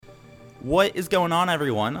What is going on,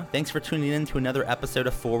 everyone? Thanks for tuning in to another episode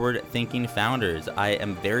of Forward Thinking Founders. I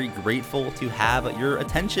am very grateful to have your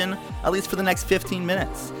attention, at least for the next 15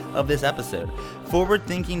 minutes of this episode. Forward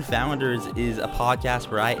Thinking Founders is a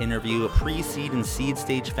podcast where I interview pre-seed and seed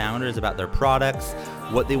stage founders about their products,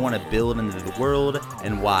 what they want to build into the world,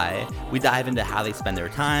 and why. We dive into how they spend their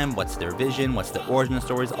time, what's their vision, what's the origin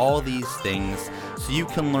stories, all these things, so you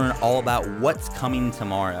can learn all about what's coming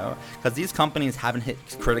tomorrow. Because these companies haven't hit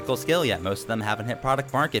critical scale yet. Most of them haven't hit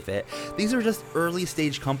product market fit. These are just early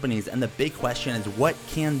stage companies, and the big question is, what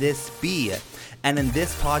can this be? And in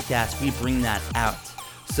this podcast, we bring that out.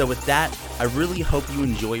 So with that, I really hope you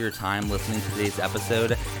enjoy your time listening to today's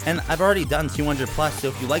episode. And I've already done 200 plus, so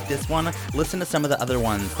if you like this one, listen to some of the other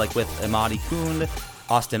ones, like with Imadi Kund,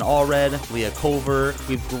 Austin Allred, Leah Culver.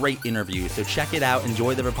 We have great interviews, so check it out,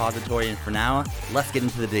 enjoy the repository, and for now, let's get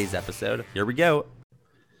into today's episode. Here we go.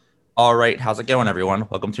 All right, how's it going, everyone?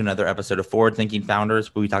 Welcome to another episode of Forward Thinking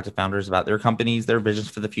Founders, where we talk to founders about their companies, their visions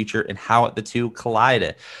for the future, and how the two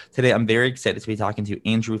collide. Today, I'm very excited to be talking to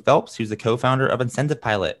Andrew Phelps, who's the co-founder of Incentive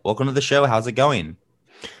Pilot. Welcome to the show. How's it going?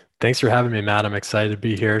 Thanks for having me, Matt. I'm excited to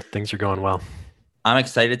be here. Things are going well. I'm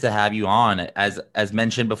excited to have you on. As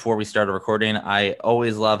mentioned before we started recording, I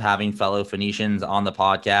always love having fellow Phoenicians on the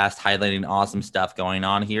podcast, highlighting awesome stuff going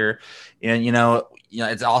on here. And,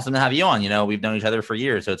 it's awesome to have you on. We've known each other for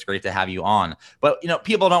years, so it's great to have you on. But,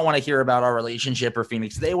 people don't want to hear about our relationship or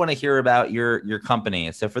Phoenix. They want to hear about your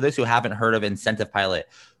company. So for those who haven't heard of Incentive Pilot,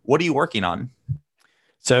 what are you working on?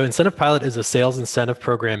 So Incentive Pilot is a sales incentive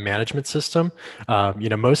program management system.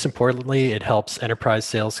 Most importantly, it helps enterprise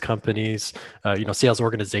sales companies, sales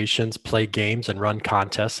organizations play games and run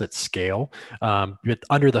contests at scale. But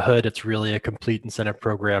under the hood, it's really a complete incentive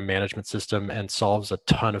program management system and solves a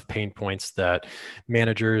ton of pain points that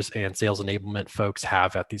managers and sales enablement folks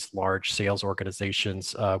have at these large sales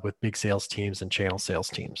organizations with big sales teams and channel sales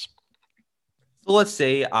teams. So let's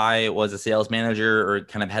say I was a sales manager or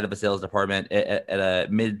kind of head of a sales department at a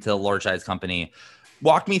mid to large size company.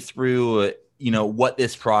 Walk me through, what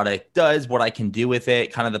this product does, what I can do with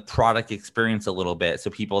it, kind of the product experience a little bit, so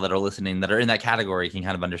people that are listening that are in that category can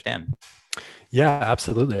kind of understand. Yeah,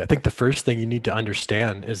 absolutely. I think the first thing you need to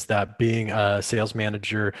understand is that being a sales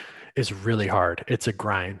manager is really hard. It's a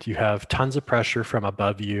grind. You have tons of pressure from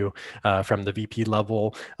above you, from the VP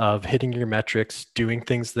level of hitting your metrics, doing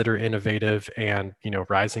things that are innovative and,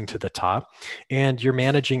 rising to the top. And you're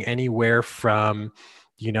managing anywhere from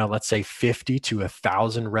let's say 50 to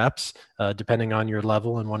 1,000 reps, depending on your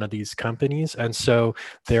level in one of these companies. And so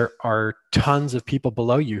there are tons of people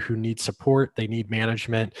below you who need support. They need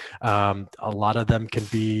management. A lot of them can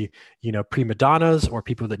be, prima donnas or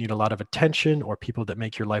people that need a lot of attention or people that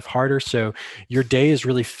make your life harder. So your day is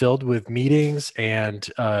really filled with meetings and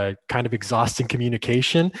kind of exhausting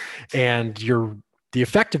communication, and the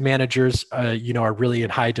effective managers, are really in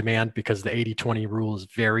high demand because the 80-20 rule is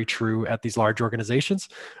very true at these large organizations.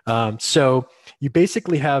 So you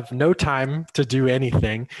basically have no time to do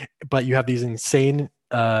anything, but you have these insane,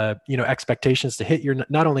 expectations to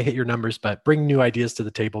not only hit your numbers, but bring new ideas to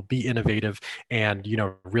the table, be innovative, and,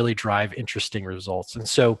 really drive interesting results. And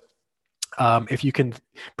so if you can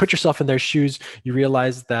put yourself in their shoes, you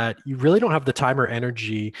realize that you really don't have the time or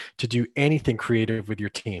energy to do anything creative with your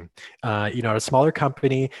team. At a smaller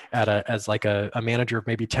company, as a manager of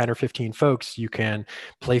maybe 10 or 15 folks, you can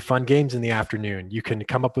play fun games in the afternoon. You can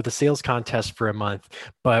come up with a sales contest for a month.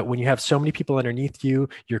 But when you have so many people underneath you,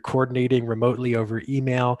 you're coordinating remotely over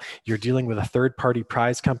email, you're dealing with a third-party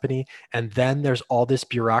prize company, and then there's all this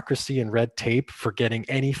bureaucracy and red tape for getting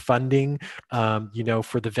any funding,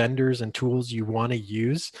 for the vendors and tools you want to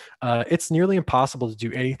use. It's nearly impossible to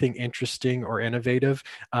do anything interesting or innovative.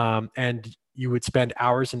 And you would spend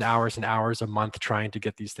hours and hours and hours a month trying to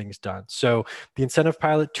get these things done. So the Incentive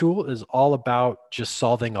Pilot tool is all about just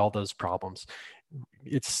solving all those problems.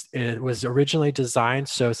 It was originally designed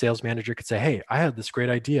so a sales manager could say, hey, I have this great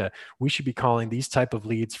idea. We should be calling these type of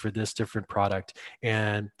leads for this different product.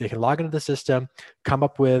 And they can log into the system, come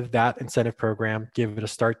up with that incentive program, give it a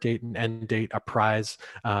start date and end date, a prize,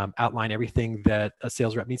 outline everything that a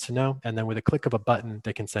sales rep needs to know. And then with a click of a button,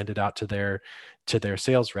 they can send it out to their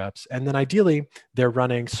sales reps. And then ideally, they're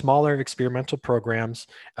running smaller experimental programs.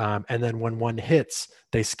 And then when one hits,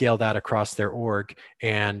 they scale that across their org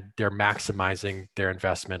and they're maximizing their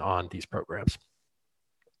investment on these programs.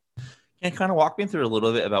 Can you kind of walk me through a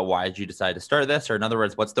little bit about why did you decide to start this? Or in other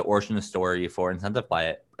words, what's the origin story for Incentive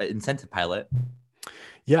Pilot?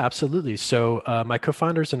 Yeah, absolutely. So my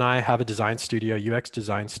co-founders and I have a design studio, UX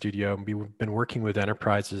design studio. And we've been working with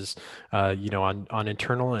enterprises, on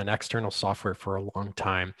internal and external software for a long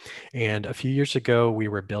time. And a few years ago, we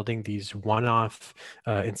were building these one-off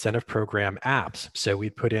incentive program apps. So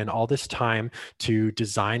we put in all this time to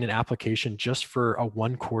design an application just for a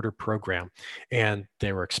one-quarter program, and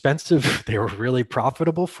they were expensive. They were really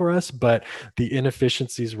profitable for us, but the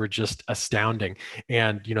inefficiencies were just astounding.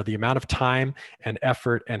 And the amount of time and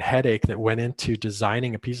effort and headache that went into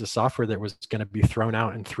designing a piece of software that was going to be thrown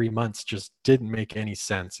out in 3 months just didn't make any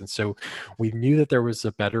sense. And so we knew that there was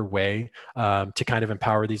a better way to kind of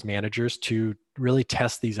empower these managers to really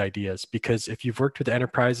test these ideas. Because if you've worked with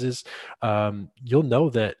enterprises, you'll know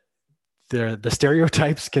that the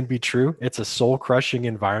stereotypes can be true. It's a soul crushing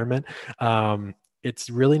environment.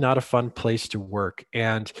 It's really not a fun place to work.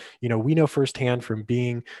 And, we know firsthand from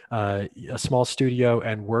being a small studio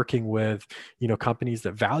and working with, companies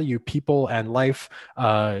that value people and life,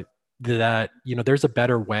 that there's a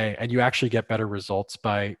better way, and you actually get better results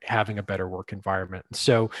by having a better work environment.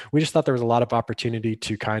 So we just thought there was a lot of opportunity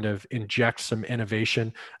to kind of inject some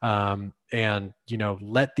innovation, and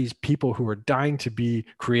let these people who are dying to be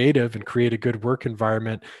creative and create a good work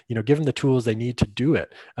environment, give them the tools they need to do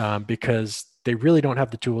it, because they really don't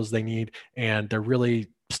have the tools they need, and they're really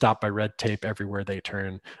stopped by red tape everywhere they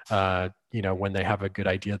turn, when they have a good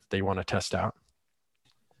idea that they want to test out.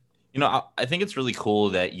 I think it's really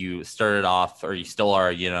cool that you started off, or you still are,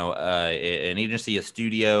 an agency, a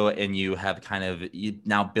studio, and you have you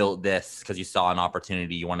now built this because you saw an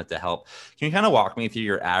opportunity, you wanted to help. Can you kind of walk me through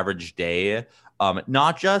your average day?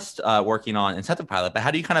 Not just working on Incentive Pilot, but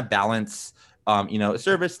how do you kind of balance,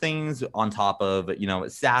 service things on top of,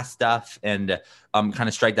 SaaS stuff, and kind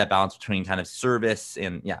of strike that balance between kind of service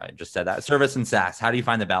and, yeah, I just said that, service and SaaS. How do you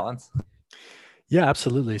find the balance? Yeah,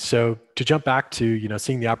 absolutely. So to jump back to,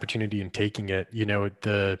 seeing the opportunity and taking it,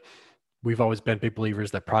 we've always been big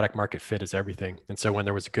believers that product market fit is everything. And so when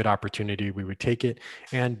there was a good opportunity, we would take it.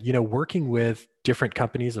 And, working with different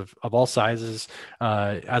companies of all sizes,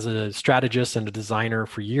 as a strategist and a designer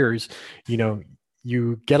for years,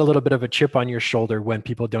 you get a little bit of a chip on your shoulder when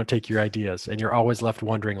people don't take your ideas, and you're always left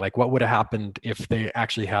wondering, like, what would have happened if they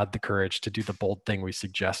actually had the courage to do the bold thing we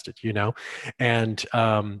suggested, and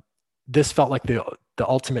this felt like the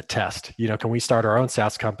ultimate test. Can we start our own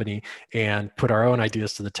SaaS company and put our own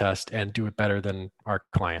ideas to the test and do it better than our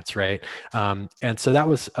clients, right? And so that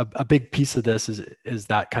was a big piece of this, is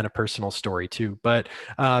that kind of personal story too. But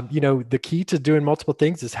the key to doing multiple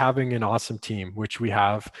things is having an awesome team, which we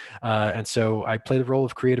have. And so I play the role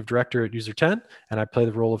of creative director at User10, and I play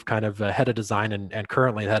the role of kind of head of design and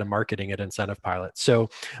currently head of marketing at Incentive Pilot. So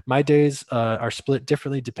my days are split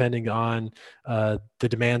differently depending on the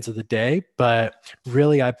demands of the day, but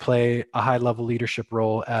really I play a high level leadership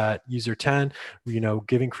role at User10,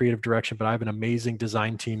 giving creative direction, but I have an amazing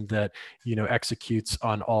design team that, executes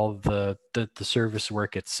on all the service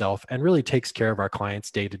work itself and really takes care of our clients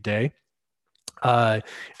day to day.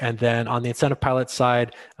 And then on the Incentive Pilot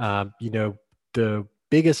side, the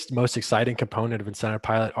biggest, most exciting component of Incentive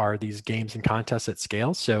Pilot are these games and contests at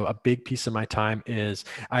scale. So a big piece of my time is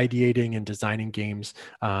ideating and designing games.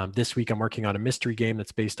 This week, I'm working on a mystery game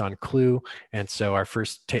that's based on Clue. And so our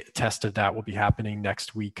first test of that will be happening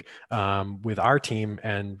next week, with our team.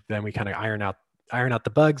 And then we kind of iron out the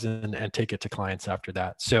bugs and take it to clients after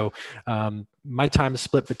that. So my time is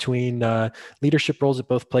split between leadership roles at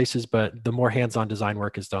both places, but the more hands-on design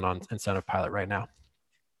work is done on Incentive Pilot right now.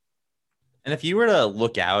 And if you were to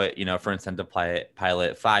look out, for Incentive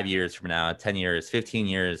Pilot 5 years from now, 10 years, 15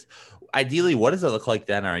 years, ideally, what does it look like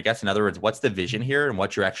then? Or I guess, in other words, what's the vision here and what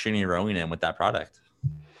direction you're rowing in with that product?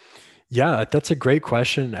 Yeah, that's a great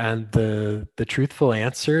question, and the truthful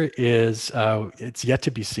answer is it's yet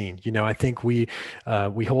to be seen. I think we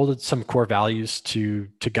hold some core values to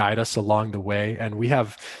guide us along the way, and we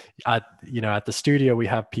have at the studio we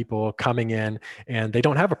have people coming in and they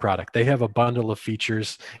don't have a product. They have a bundle of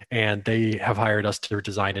features, and they have hired us to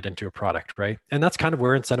design it into a product, right? And that's kind of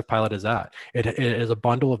where Incentive Pilot is at. It is a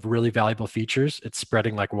bundle of really valuable features. It's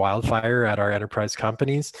spreading like wildfire at our enterprise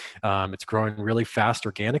companies. It's growing really fast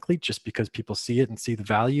organically, just because people see it and see the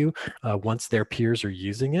value once their peers are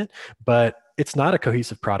using it. But it's not a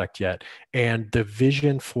cohesive product yet. And the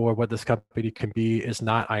vision for what this company can be is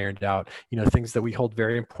not ironed out. Things that we hold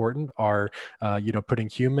very important are, putting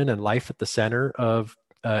human and life at the center of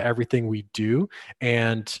everything we do.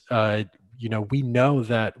 And, we know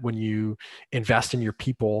that when you invest in your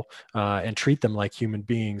people and treat them like human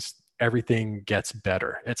beings, everything gets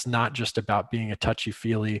better. It's not just about being a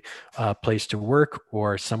touchy-feely place to work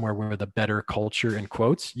or somewhere with a better culture in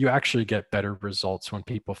quotes. You actually get better results when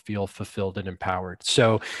people feel fulfilled and empowered.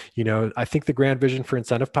 So, I think the grand vision for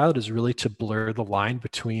Incentive Pilot is really to blur the line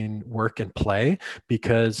between work and play,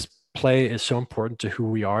 because play is so important to who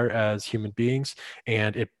we are as human beings,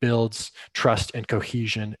 and it builds trust and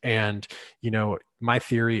cohesion. And, my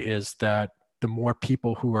theory is that the more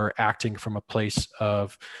people who are acting from a place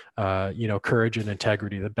of, courage and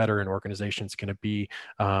integrity, the better an organization is going to be,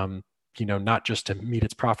 not just to meet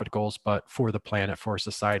its profit goals, but for the planet, for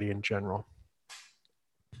society in general.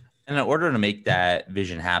 And in order to make that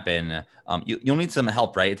vision happen, you'll need some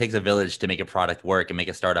help, right? It takes a village to make a product work and make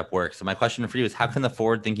a startup work. So my question for you is, how can the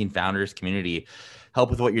forward-thinking founders community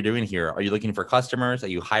help with what you're doing here? Are you looking for customers? Are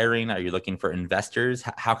you hiring? Are you looking for investors?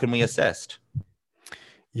 How can we assist?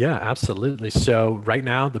 Yeah, absolutely. So right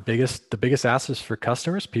now, the biggest ask is for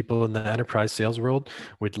customers, people in the enterprise sales world.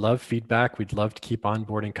 We'd love feedback. We'd love to keep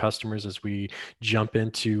onboarding customers as we jump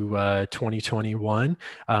into 2021.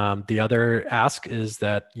 The other ask is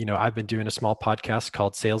that, I've been doing a small podcast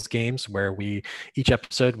called Sales Games, where each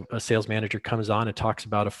episode, a sales manager comes on and talks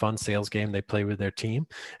about a fun sales game they play with their team.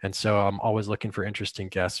 And so I'm always looking for interesting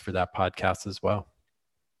guests for that podcast as well.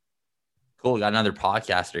 Cool. We got another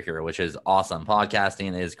podcaster here, which is awesome.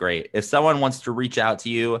 Podcasting is great. If someone wants to reach out to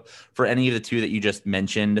you for any of the two that you just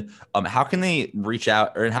mentioned, how can they reach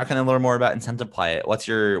out, or how can they learn more about Incentive Pilot? What's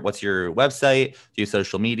your website? Do you have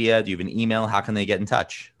social media? Do you have an email? How can they get in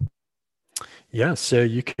touch? Yeah, so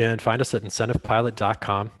you can find us at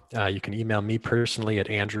incentivepilot.com. You can email me personally at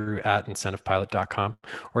andrew@incentivepilot.com,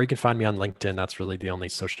 or you can find me on LinkedIn. That's really the only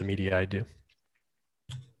social media I do.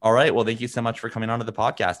 All right. Well, thank you so much for coming on to the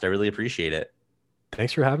podcast. I really appreciate it.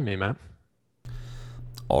 Thanks for having me, Matt.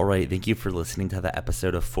 All right. Thank you for listening to the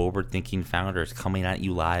episode of Forward Thinking Founders, coming at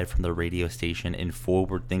you live from the radio station in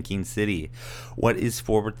Forward Thinking City. What is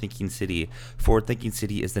Forward Thinking City? Forward Thinking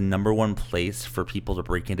City is the #1 place for people to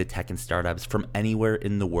break into tech and startups from anywhere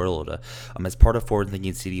in the world. As part of Forward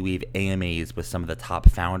Thinking City, we have AMAs with some of the top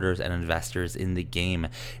founders and investors in the game.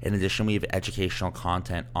 In addition, we have educational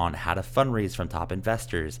content on how to fundraise from top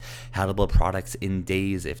investors, how to build products in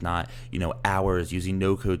days, if not, hours, using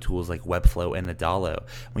no-code tools like Webflow and Adalo.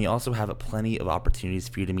 We also have plenty of opportunities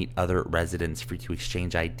for you to meet other residents, for you to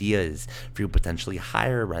exchange ideas, for you to potentially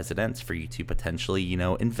hire residents, for you to potentially,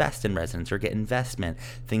 invest in residents or get investment,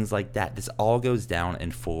 things like that. This all goes down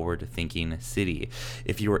in Forward Thinking City.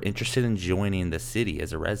 If you are interested in joining the city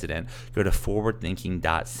as a resident, go to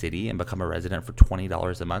forwardthinking.city and become a resident for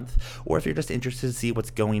 $20 a month. Or if you're just interested to see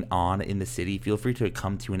what's going on in the city, feel free to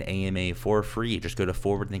come to an AMA for free. Just go to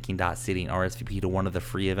forwardthinking.city and RSVP to one of the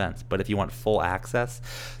free events. But if you want full access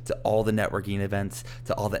to all the networking events,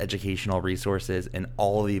 to all the educational resources, and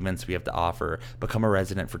all the events we have to offer, become a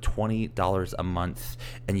resident for $20 a month,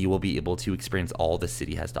 and you will be able to experience all the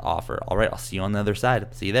city has to offer. All right, I'll see you on the other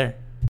side. See you there.